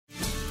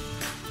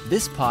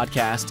This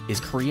podcast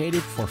is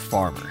created for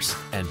farmers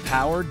and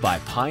powered by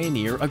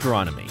Pioneer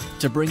Agronomy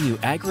to bring you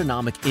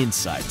agronomic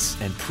insights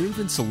and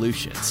proven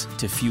solutions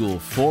to fuel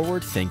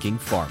forward-thinking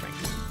farming.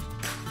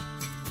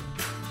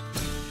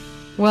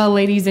 Well,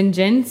 ladies and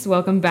gents,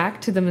 welcome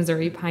back to the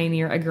Missouri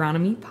Pioneer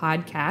Agronomy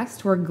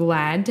Podcast. We're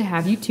glad to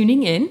have you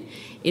tuning in.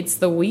 It's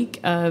the week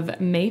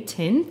of May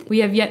 10th. We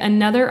have yet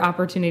another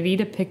opportunity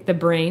to pick the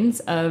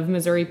brains of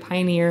Missouri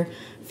Pioneer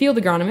field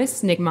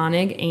agronomists Nick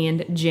Monig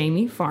and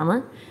Jamie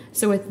Farmer.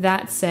 So with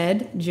that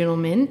said,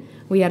 gentlemen,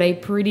 we had a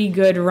pretty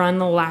good run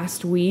the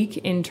last week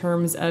in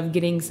terms of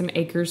getting some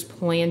acres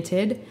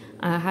planted.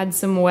 Had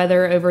some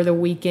weather over the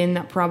weekend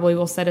that probably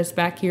will set us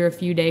back here a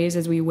few days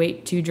as we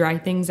wait to dry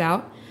things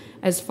out.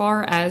 As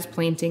far as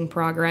planting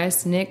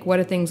progress, Nick, what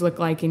do things look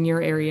like in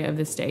your area of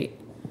the state?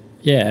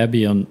 Yeah,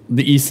 Abby, on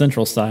the east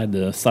central side,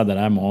 the side that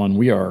I'm on,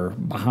 we are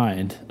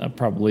behind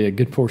probably a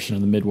good portion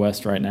of the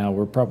Midwest right now.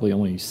 We're probably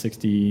only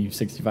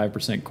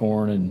 65%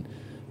 corn and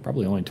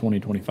probably only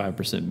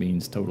 25%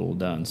 beans total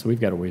done. So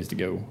we've got a ways to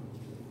go.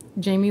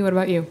 Jamie, what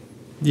about you?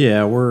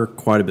 Yeah, we're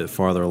quite a bit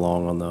farther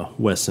along on the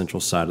west central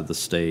side of the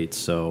state.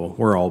 So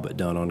we're all but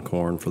done on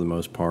corn for the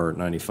most part,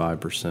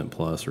 95%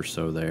 plus or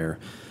so there.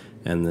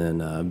 And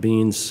then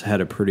beans had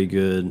a pretty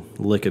good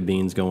lick of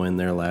beans go in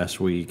there last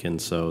week,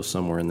 and so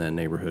somewhere in that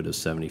neighborhood is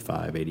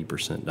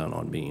 75-80% done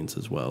on beans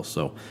as well.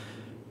 So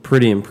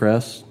pretty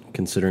impressed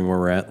considering where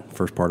we're at,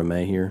 first part of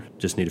May here.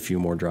 Just need a few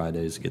more dry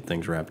days to get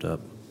things wrapped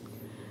up.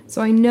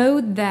 So I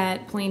know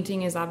that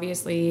planting is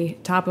obviously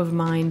top of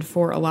mind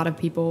for a lot of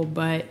people,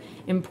 but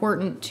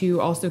important to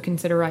also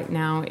consider right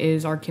now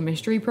is our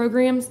chemistry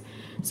programs.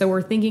 So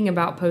we're thinking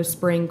about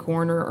post-spring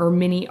corn or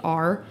mini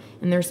R,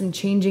 and there's some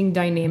changing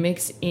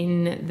dynamics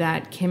in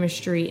that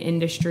chemistry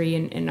industry,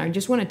 and I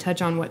just want to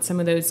touch on what some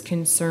of those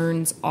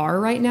concerns are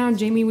right now.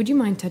 Jamie, would you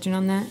mind touching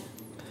on that?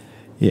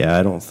 Yeah,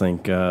 I don't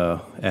think,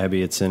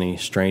 Abby, it's any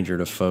stranger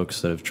to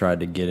folks that have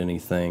tried to get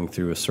anything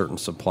through a certain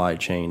supply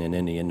chain in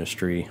any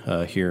industry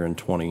here in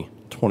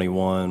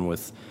 2021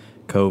 with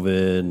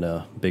COVID and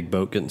a big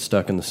boat getting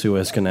stuck in the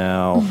Suez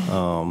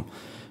Canal.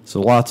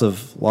 So lots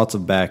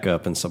of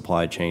backup in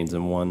supply chains,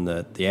 and one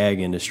that the ag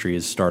industry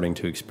is starting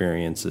to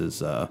experience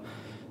is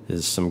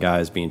some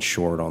guys being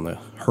short on the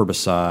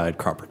herbicide,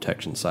 crop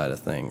protection side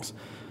of things.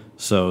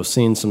 So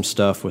seeing some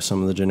stuff with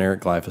some of the generic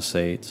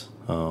glyphosates.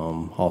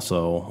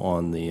 Also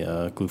on the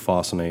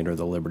glufosinate or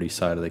the Liberty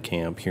side of the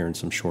camp, hearing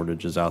some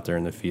shortages out there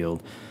in the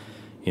field.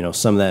 You know,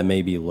 some of that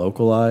may be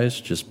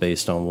localized just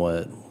based on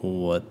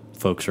what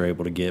folks are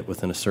able to get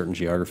within a certain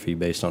geography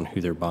based on who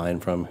they're buying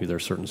from, who their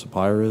certain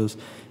supplier is,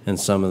 and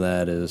some of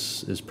that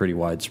is pretty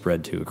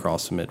widespread too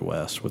across the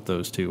Midwest with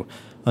those two.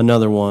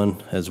 Another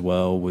one as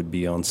well would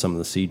be on some of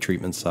the seed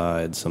treatment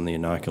side, some of the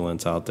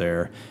inoculants out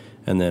there,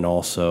 and then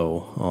also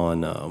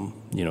on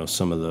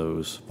some of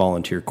those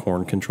volunteer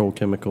corn control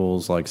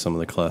chemicals like some of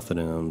the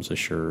clethodims,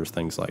 Assures,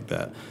 things like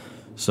that.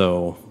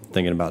 So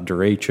thinking about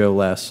derecho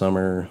last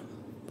summer,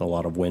 a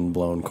lot of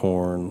wind-blown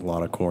corn, a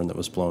lot of corn that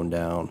was blown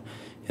down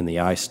in the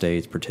I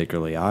states,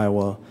 particularly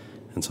Iowa,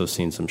 and so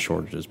seeing some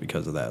shortages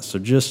because of that. So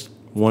just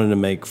wanted to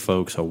make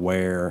folks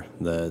aware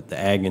that the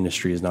ag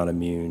industry is not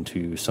immune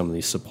to some of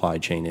these supply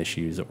chain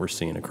issues that we're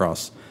seeing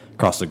across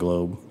the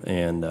globe.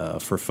 And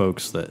for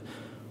folks that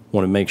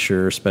want to make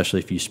sure, especially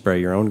if you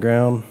spray your own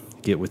ground,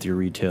 get with your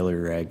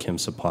retailer or ag chem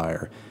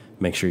supplier.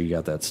 Make sure you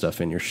got that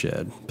stuff in your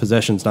shed.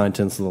 Possession's 9/10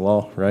 of the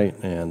law, right?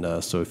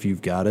 And so if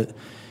you've got it,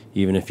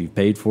 even if you've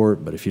paid for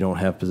it, but if you don't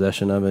have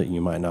possession of it, you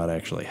might not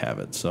actually have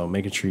it. So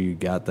making sure you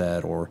got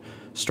that or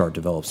start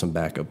develop some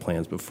backup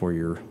plans before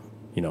you're,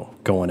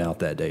 going out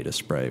that day to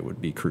spray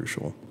would be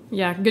crucial.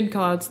 Yeah, good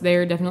call outs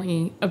there.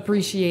 Definitely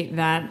appreciate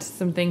that.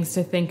 Some things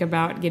to think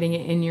about getting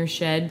it in your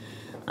shed.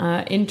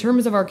 In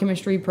terms of our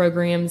chemistry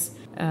programs,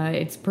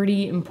 it's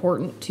pretty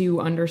important to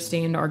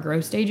understand our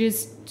growth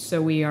stages,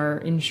 so we are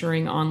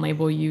ensuring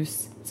on-label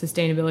use,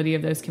 sustainability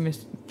of those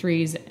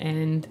chemistries,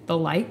 and the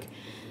like.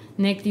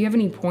 Nick, do you have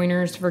any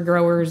pointers for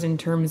growers in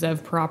terms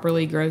of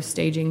properly growth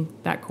staging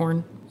that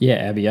corn? Yeah,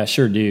 Abby, I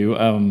sure do.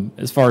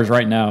 As far as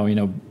right now,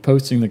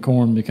 posting the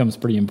corn becomes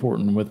pretty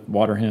important with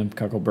water hemp,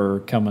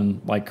 cuckleburr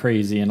coming like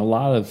crazy, and a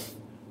lot of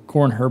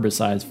corn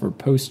herbicides for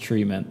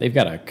post-treatment, they've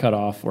got a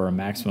cutoff or a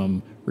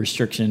maximum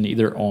restriction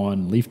either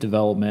on leaf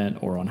development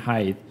or on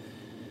height.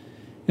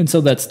 And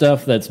so that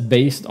stuff that's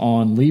based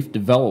on leaf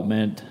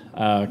development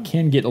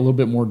can get a little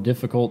bit more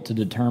difficult to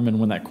determine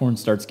when that corn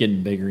starts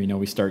getting bigger.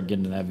 We start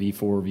getting to that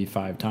V4,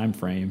 V5 time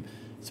frame,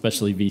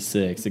 especially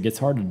V6. It gets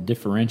hard to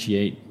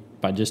differentiate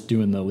by just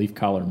doing the leaf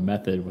collar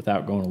method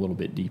without going a little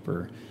bit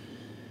deeper.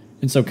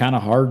 And so kind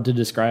of hard to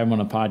describe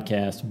on a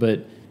podcast,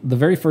 but the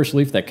very first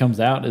leaf that comes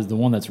out is the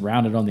one that's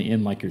rounded on the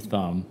end like your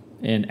thumb.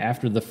 And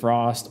after the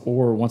frost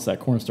or once that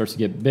corn starts to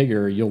get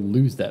bigger, you'll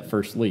lose that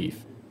first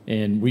leaf.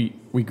 And we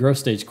growth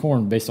stage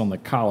corn based on the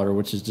collar,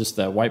 which is just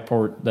that white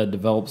part that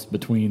develops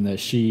between the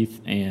sheath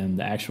and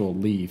the actual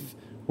leaf.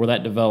 Where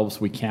that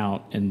develops, we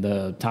count, and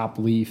the top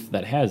leaf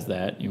that has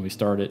that, we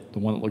start at the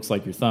one that looks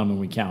like your thumb and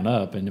we count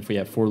up. And if we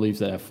have 4 leaves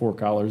that have 4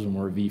 collars and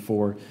we're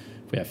V4,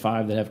 if we have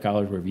 5 that have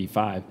collars, we're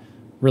V5.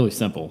 Really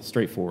simple,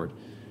 straightforward.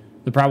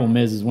 The problem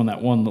is when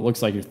that one that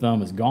looks like your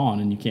thumb is gone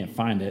and you can't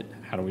find it,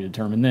 how do we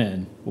determine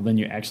then? Well, then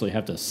you actually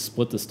have to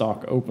split the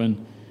stalk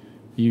open.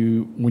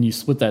 When you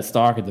split that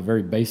stalk, at the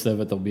very base of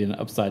it, there'll be an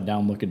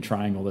upside-down looking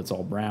triangle that's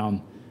all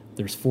brown.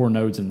 There's 4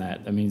 nodes in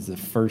that. That means the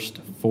first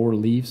 4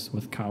 leaves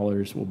with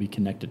collars will be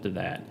connected to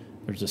that.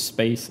 There's a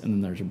space, and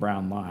then there's a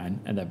brown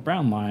line, and that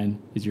brown line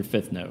is your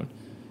 5th node.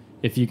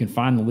 If you can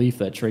find the leaf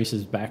that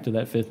traces back to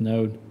that 5th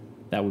node,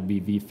 that would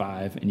be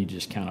V5, and you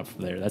just count up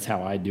from there. That's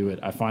how I do it.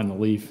 I find the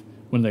leaf.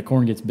 When the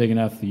corn gets big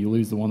enough, you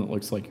lose the one that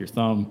looks like your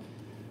thumb.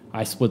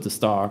 I split the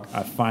stalk.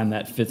 I find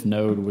that 5th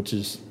node, which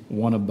is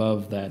one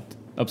above that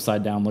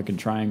upside-down looking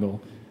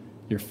triangle.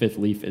 Your 5th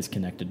leaf is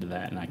connected to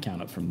that, and I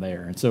count up from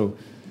there. And so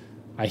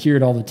I hear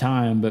it all the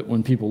time, but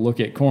when people look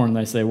at corn,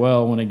 they say,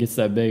 well, when it gets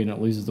that big and it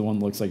loses the one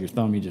that looks like your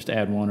thumb, you just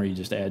add 1 or you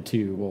just add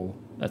 2. Well,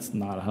 that's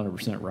not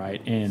 100%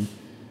 right. And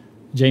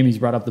Jamie's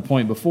brought up the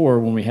point before,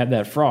 when we had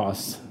that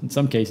frost, in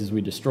some cases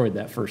we destroyed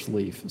that first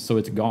leaf, so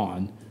it's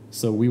gone.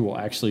 So we will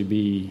actually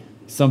be,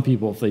 some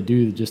people, if they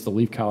do just the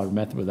leaf collar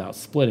method without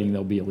splitting,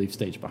 they'll be a leaf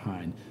stage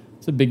behind.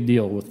 It's a big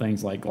deal with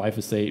things like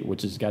glyphosate,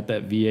 which has got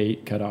that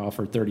V8 cutoff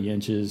or 30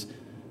 inches.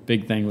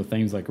 Big thing with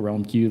things like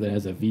Realm Q that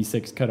has a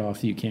V6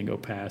 cutoff that you can't go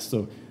past.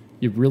 So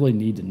you really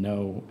need to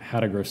know how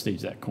to growth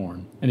stage that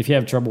corn. And if you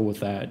have trouble with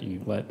that,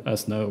 you let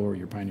us know, or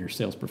your Pioneer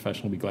sales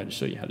professional will be glad to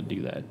show you how to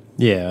do that.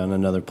 Yeah, and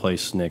another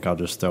place, Nick, I'll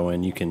just throw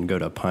in, you can go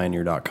to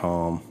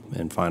pioneer.com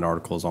and find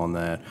articles on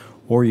that,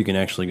 or you can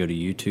actually go to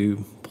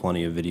YouTube.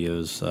 Plenty of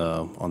videos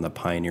on the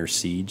Pioneer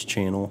Seeds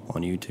channel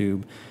on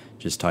YouTube.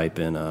 Just type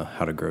in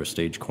how to grow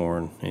stage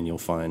corn, and you'll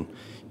find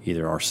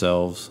either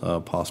ourselves,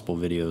 possible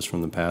videos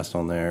from the past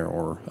on there,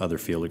 or other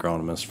field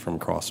agronomists from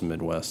across the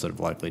Midwest that have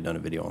likely done a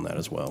video on that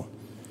as well.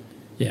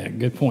 Yeah,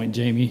 good point,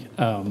 Jamie.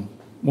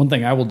 One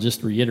thing I will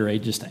just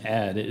reiterate, just to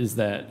add, is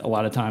that a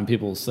lot of time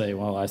people say,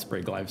 well, I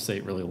sprayed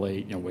glyphosate really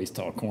late, waste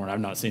all corn, I've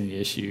not seen the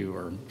issue,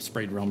 or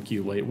sprayed Realm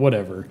Q late,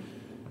 whatever.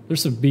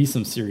 There's to be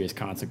some serious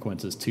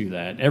consequences to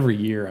that. Every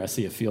year I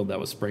see a field that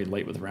was sprayed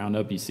late with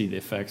Roundup. You see the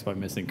effects by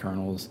missing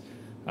kernels.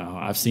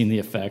 I've seen the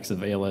effects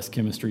of ALS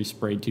chemistry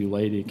sprayed too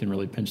late. It can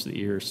really pinch the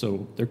ear.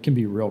 So there can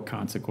be real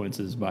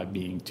consequences by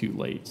being too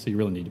late. So you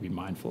really need to be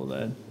mindful of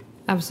that.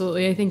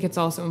 Absolutely. I think it's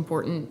also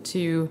important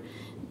to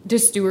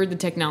steward the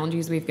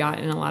technologies we've got,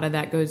 and a lot of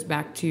that goes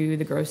back to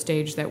the growth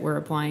stage that we're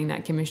applying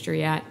that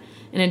chemistry at.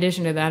 In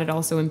addition to that, it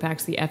also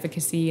impacts the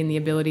efficacy and the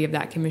ability of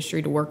that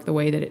chemistry to work the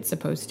way that it's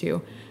supposed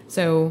to.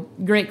 So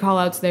great call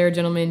outs there,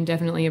 gentlemen.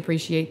 Definitely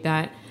appreciate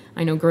that.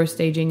 I know growth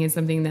staging is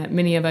something that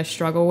many of us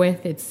struggle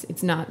with.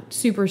 It's not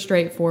super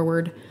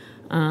straightforward.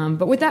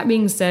 But with that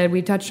being said,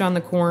 we touched on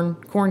the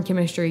corn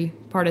chemistry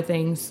part of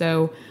things.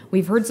 So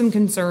we've heard some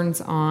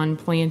concerns on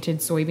planted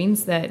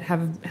soybeans that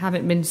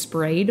haven't been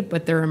sprayed,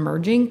 but they're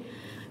emerging.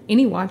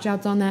 Any watch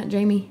outs on that,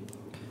 Jamie?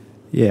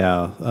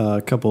 Yeah,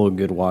 a couple of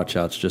good watch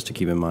outs just to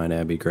keep in mind,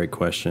 Abby. Great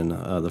question.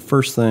 The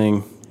first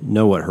thing,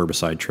 know what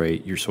herbicide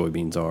trait your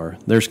soybeans are.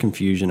 There's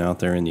confusion out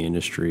there in the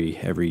industry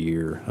every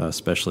year,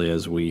 especially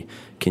as we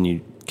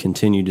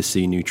continue to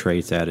see new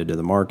traits added to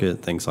the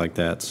market, things like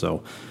that.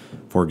 So,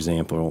 for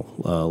example,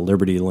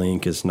 Liberty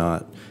Link is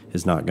not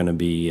going to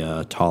be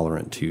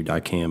tolerant to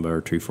dicamba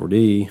or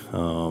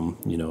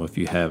 2,4-D. If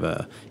you have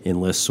a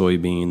Enlist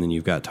soybean, then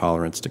you've got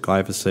tolerance to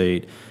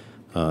glyphosate,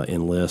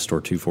 Enlist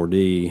or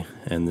 2,4-D,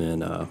 and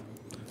then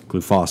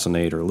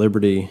glufosinate or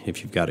Liberty.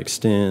 If you've got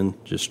Extend,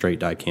 just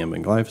straight dicamba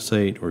and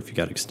glyphosate, or if you've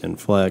got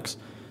Extend Flex,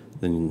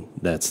 then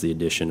that's the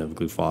addition of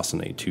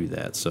glufosinate to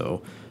that.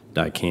 So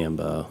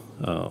dicamba,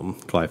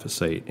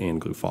 glyphosate, and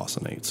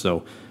glufosinate.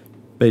 So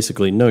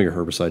basically, know your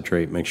herbicide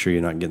trait. Make sure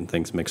you're not getting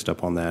things mixed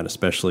up on that,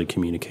 especially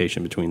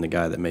communication between the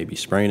guy that may be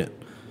spraying it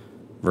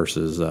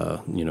versus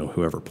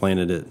whoever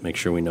planted it. Make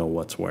sure we know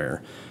what's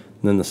where.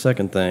 And then the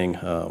second thing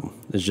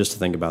is just to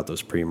think about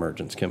those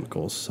pre-emergence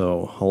chemicals.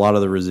 So a lot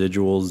of the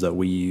residuals that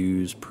we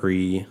use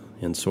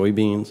in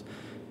soybeans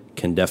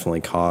can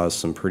definitely cause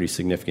some pretty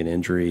significant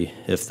injury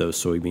if those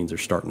soybeans are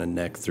starting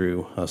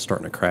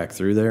to crack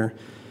through there.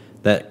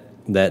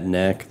 That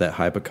neck, that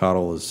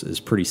hypocotyl is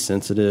pretty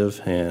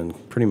sensitive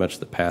and pretty much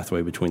the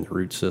pathway between the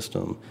root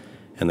system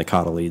and the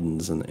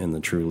cotyledons and the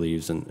true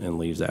leaves and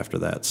leaves after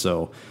that.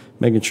 So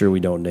making sure we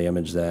don't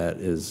damage that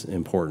is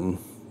important.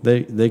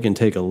 They can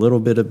take a little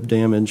bit of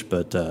damage,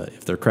 but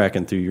if they're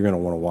cracking through, you're going to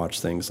want to watch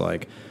things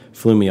like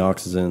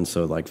flumioxazin,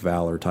 so like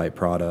Valor type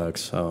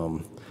products,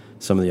 some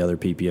of the other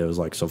PPOs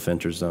like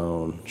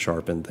sulfentrazone,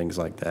 Sharpen, things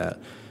like that.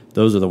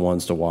 Those are the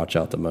ones to watch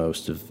out the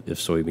most if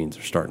soybeans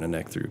are starting to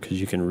neck through, because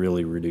you can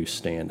really reduce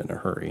stand in a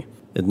hurry.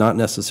 It's not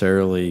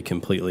necessarily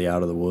completely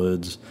out of the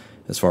woods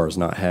as far as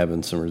not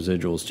having some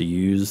residuals to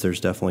use. There's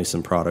definitely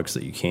some products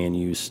that you can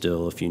use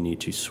still if you need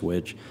to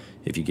switch,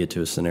 if you get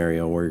to a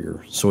scenario where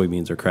your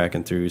soybeans are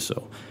cracking through.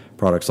 So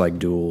products like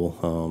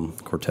Dual,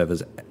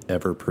 Corteva's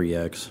Ever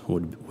Pre-X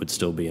would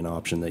still be an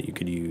option that you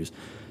could use.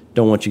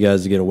 Don't want you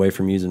guys to get away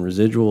from using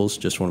residuals.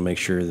 Just want to make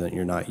sure that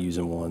you're not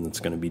using one that's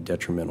going to be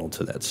detrimental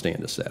to that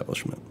stand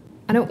establishment.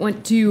 I don't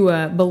want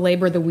to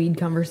belabor the weed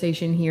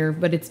conversation here,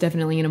 but it's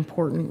definitely an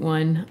important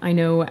one. I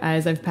know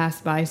as I've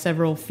passed by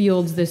several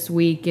fields this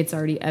week, it's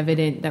already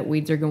evident that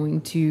weeds are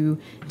going to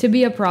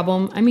be a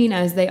problem. I mean,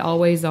 as they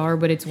always are,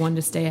 but it's one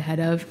to stay ahead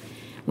of.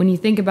 When you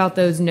think about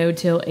those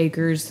no-till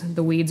acres,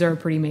 the weeds are a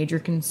pretty major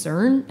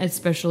concern,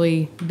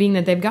 especially being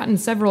that they've gotten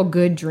several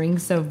good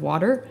drinks of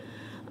water.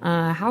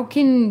 How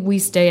can we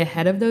stay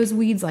ahead of those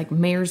weeds like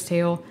mare's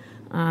tail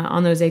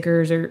on those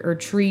acres, or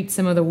treat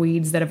some of the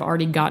weeds that have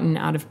already gotten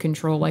out of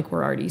control like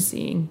we're already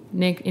seeing?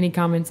 Nick, any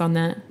comments on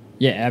that?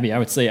 Yeah, Abby, I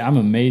would say I'm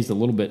amazed a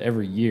little bit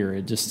every year.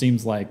 It just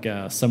seems like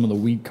some of the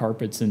weed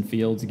carpets in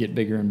fields get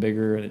bigger and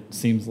bigger. And it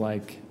seems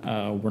like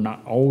we're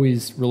not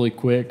always really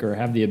quick or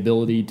have the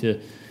ability to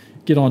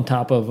get on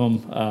top of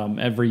them.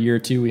 Every year or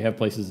two, we have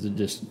places that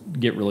just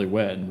get really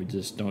wet and we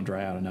just don't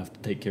dry out enough to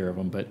take care of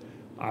them. But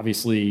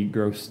obviously,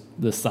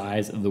 the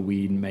size of the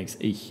weed makes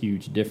a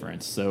huge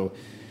difference. So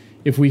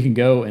if we can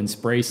go and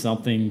spray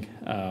something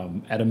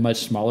at a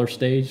much smaller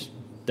stage,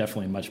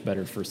 definitely much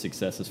better for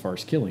success as far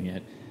as killing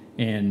it.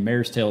 And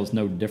mare's tail is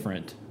no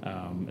different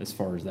as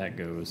far as that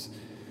goes.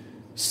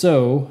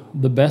 So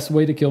the best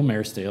way to kill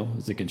mare's tail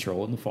is to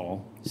control it in the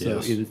fall.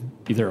 Yes. So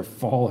either a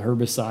fall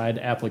herbicide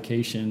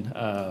application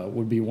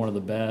would be one of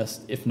the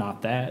best. If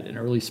not that, an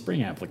early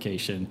spring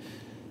application.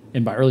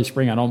 And by early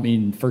spring, I don't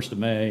mean 1st of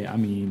May. I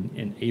mean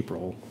in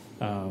April,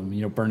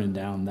 burning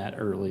down that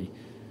early.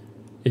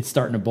 It's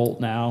starting to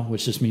bolt now,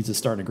 which just means it's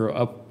starting to grow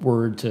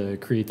upward to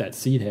create that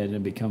seed head, and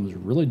it becomes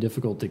really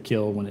difficult to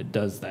kill when it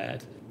does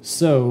that.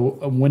 So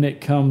when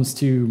it comes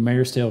to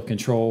mare's tail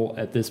control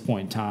at this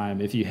point in time,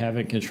 if you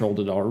haven't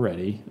controlled it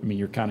already, I mean,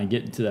 you're kind of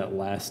getting to that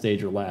last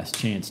stage or last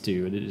chance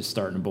to, and it is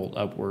starting to bolt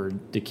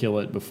upward to kill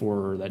it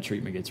before that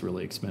treatment gets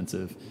really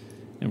expensive.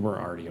 And we're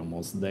already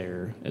almost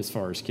there as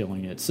far as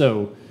killing it.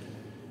 So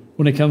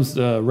when it comes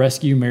to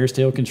rescue mare's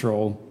tail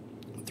control,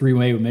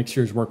 3-way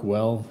mixtures work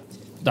well.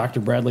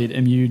 Dr. Bradley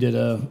at MU did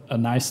a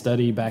nice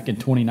study back in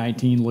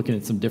 2019 looking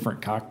at some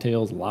different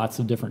cocktails, lots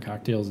of different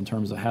cocktails in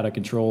terms of how to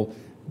control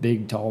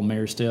big, tall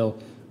mare's tail.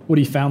 What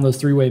he found, those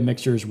 3-way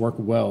mixtures work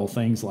well.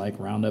 Things like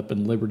Roundup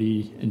and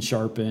Liberty and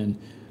Sharpen,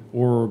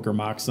 or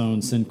Gramoxone,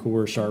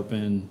 Syncor,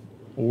 Sharpen,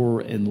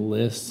 or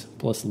Enlist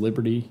plus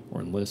Liberty, or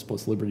Enlist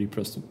plus Liberty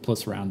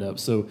plus Roundup.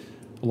 So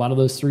a lot of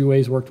those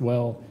 3-ways worked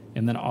well.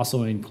 And then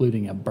also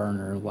including a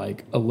burner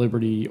like a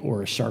Liberty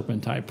or a Sharpen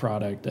type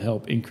product to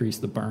help increase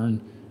the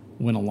burn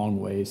went a long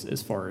ways as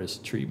far as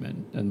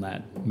treatment and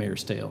that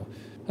mare's tail.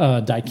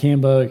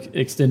 Dicamba,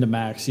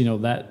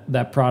 XtendiMax,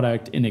 that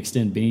product in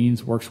Xtend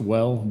beans works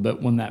well,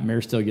 but when that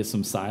mare's tail gets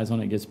some size on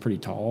it, gets pretty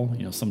tall,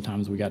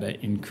 sometimes we got to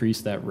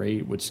increase that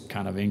rate, which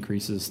kind of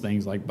increases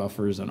things like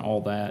buffers and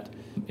all that.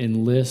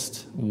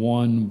 Enlist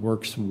 1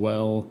 works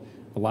well.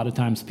 A lot of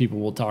times people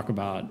will talk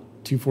about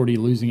 2,4-D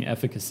losing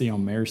efficacy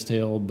on mare's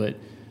tail, but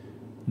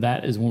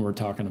that is when we're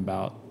talking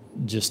about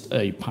just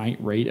a pint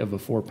rate of a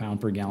 4 pound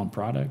per gallon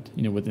product.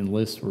 With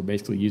Enlist, we're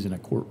basically using a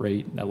quart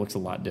rate. That looks a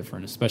lot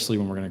different, especially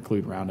when we're going to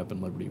include Roundup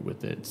and Liberty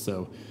with it.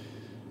 So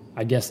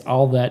I guess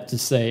all that to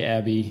say,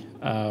 Abby,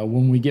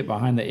 when we get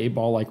behind the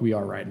 8-ball like we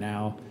are right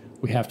now,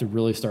 we have to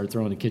really start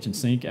throwing the kitchen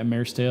sink at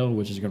mare's tail,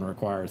 which is going to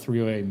require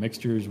 3-way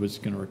mixtures, which is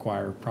going to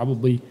require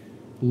probably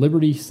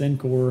Liberty,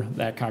 Syncor.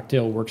 That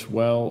cocktail works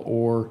well,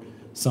 or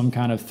some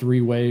kind of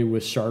 3-way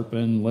with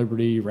Sharpen,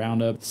 Liberty,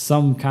 Roundup,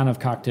 some kind of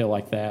cocktail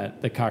like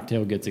that. The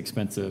cocktail gets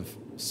expensive.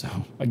 So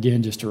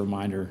again, just a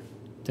reminder,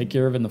 take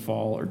care of it in the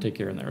fall or take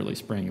care in the early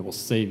spring. It will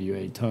save you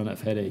a ton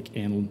of headache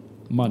and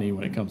money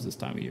when it comes this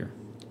time of year.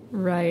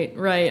 Right.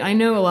 I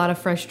know a lot of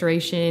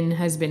frustration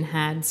has been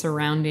had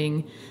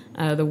surrounding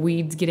the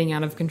weeds getting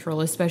out of control,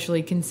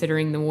 especially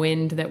considering the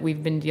wind that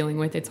we've been dealing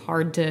with. It's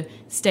hard to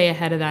stay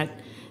ahead of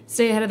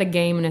the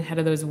game and ahead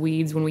of those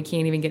weeds when we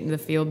can't even get into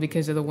the field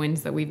because of the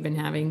winds that we've been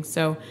having.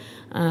 So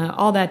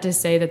all that to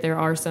say that there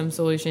are some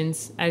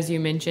solutions, as you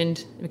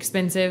mentioned,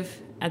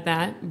 expensive at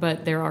that,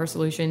 but there are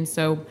solutions.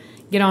 So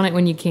get on it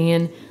when you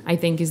can, I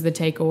think, is the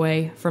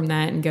takeaway from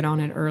that, and get on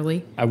it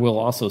early. I will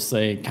also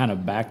say, kind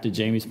of back to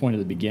Jamie's point at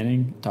the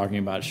beginning, talking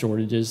about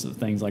shortages of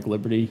things like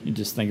Liberty. You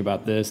just think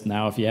about this.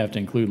 Now, if you have to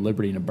include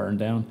Liberty in a burn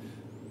down,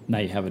 now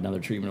you have another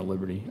treatment of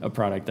Liberty, a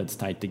product that's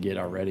tight to get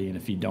already. And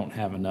if you don't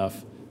have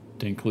enough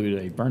to include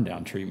a burn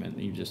down treatment,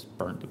 you just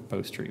burnt the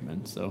post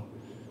treatment. So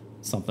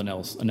something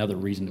else, another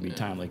reason to be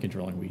timely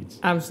controlling weeds.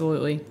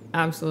 Absolutely.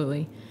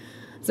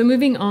 So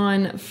moving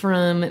on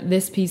from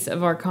this piece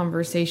of our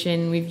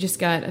conversation, we've just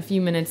got a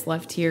few minutes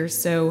left here.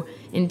 So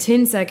in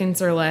 10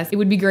 seconds or less, it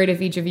would be great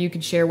if each of you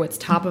could share what's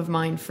top of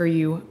mind for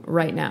you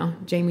right now.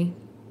 Jamie?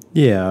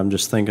 Yeah, I'm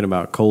just thinking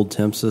about cold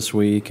temps this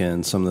week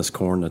and some of this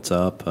corn that's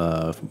up.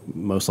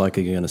 Most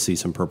likely you're going to see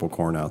some purple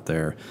corn out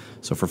there.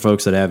 So for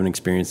folks that haven't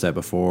experienced that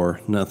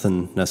before,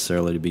 nothing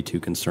necessarily to be too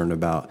concerned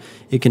about.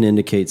 It can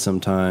indicate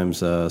sometimes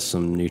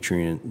some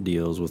nutrient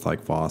deals with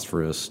like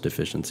phosphorus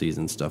deficiencies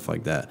and stuff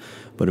like that.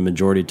 But a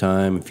majority of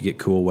time, if you get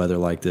cool weather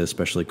like this,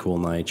 especially cool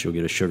nights, you'll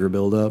get a sugar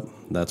buildup.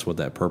 That's what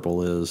that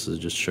purple is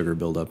just sugar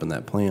buildup in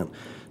that plant.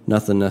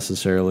 Nothing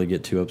necessarily to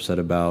get too upset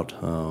about.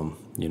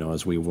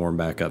 as we warm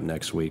back up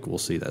next week, we'll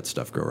see that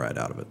stuff grow right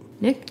out of it.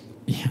 Nick?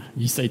 Yeah,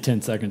 you say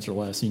 10 seconds or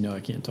less, I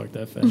can't talk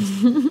that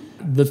fast.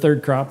 The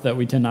third crop that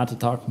we tend not to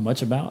talk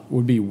much about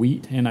would be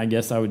wheat, and I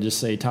guess I would just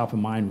say top of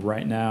mind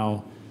right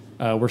now,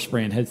 we're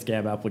spraying head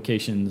scab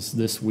applications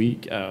this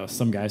week.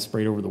 Some guys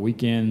sprayed over the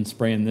weekend,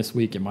 spraying this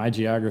week. In my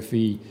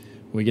geography,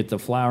 we get the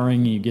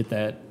flowering, you get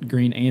that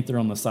green anther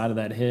on the side of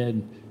that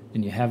head,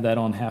 and you have that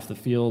on half the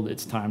field.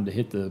 It's time to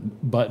hit the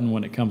button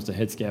when it comes to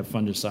head scab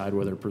fungicide,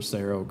 whether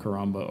Prosero,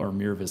 Caramba, or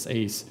Miravis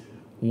Ace.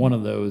 One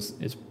of those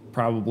is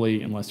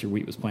probably, unless your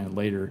wheat was planted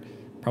later,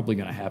 probably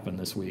going to happen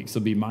this week. So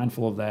be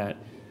mindful of that.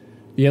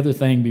 The other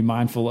thing, be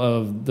mindful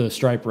of the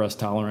stripe rust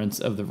tolerance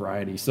of the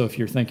variety. So if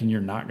you're thinking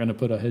you're not going to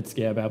put a head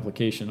scab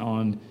application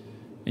on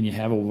and you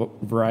have a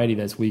variety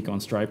that's weak on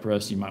stripe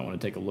rust, you might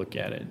want to take a look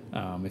at it.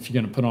 If you're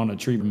going to put on a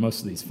treatment,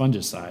 most of these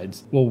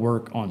fungicides will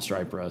work on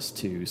stripe rust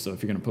too. So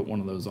if you're going to put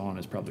one of those on,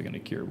 it's probably going to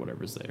cure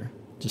whatever's there.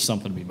 Just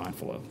something to be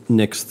mindful of.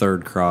 Nick's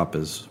third crop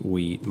is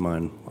wheat.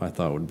 Mine, I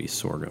thought, would be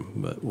sorghum,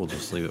 but we'll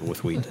just leave it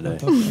with wheat today.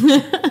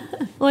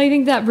 Well, I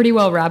think that pretty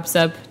well wraps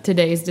up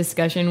today's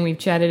discussion. We've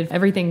chatted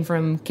everything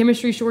from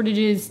chemistry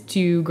shortages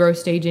to growth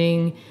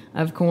staging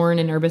of corn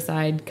and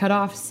herbicide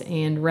cutoffs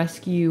and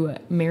rescue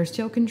mare's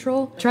tail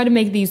control. Try to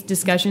make these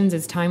discussions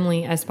as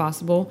timely as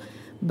possible.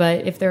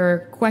 But if there are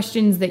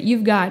questions that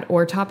you've got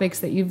or topics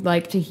that you'd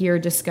like to hear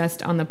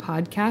discussed on the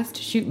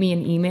podcast, shoot me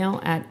an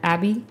email at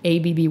Abby,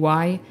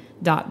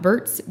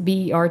 ABBY.Bertz,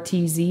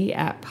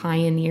 BERTZ,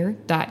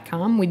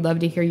 @pioneer.com. We'd love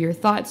to hear your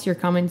thoughts, your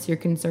comments, your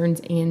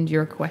concerns, and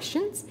your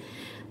questions.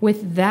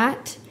 With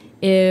that,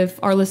 if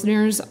our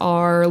listeners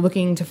are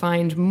looking to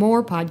find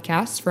more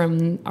podcasts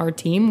from our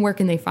team, where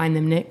can they find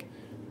them, Nick?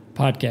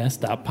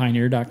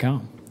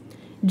 Podcast.pioneer.com.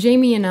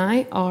 Jamie and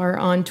I are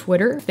on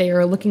Twitter. If they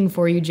are looking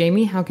for you,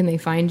 Jamie, how can they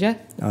find you?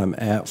 I'm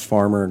at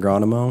Farmer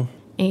Agronomo.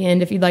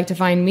 And if you'd like to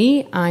find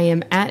me, I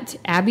am at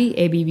Abby,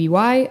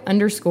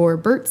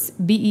 ABBY_Bertz,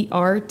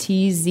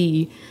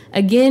 BERTZ.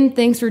 Again,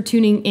 thanks for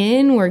tuning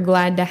in. We're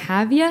glad to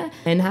have you,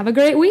 and have a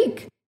great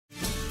week.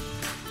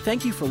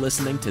 Thank you for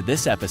listening to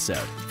this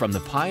episode from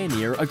the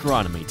Pioneer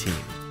Agronomy team.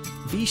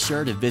 Be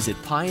sure to visit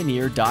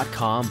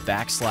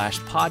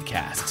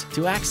pioneer.com/podcasts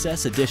to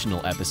access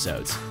additional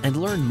episodes and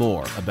learn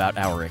more about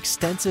our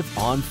extensive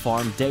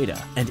on-farm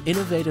data and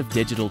innovative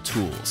digital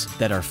tools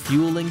that are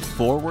fueling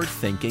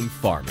forward-thinking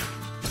farming.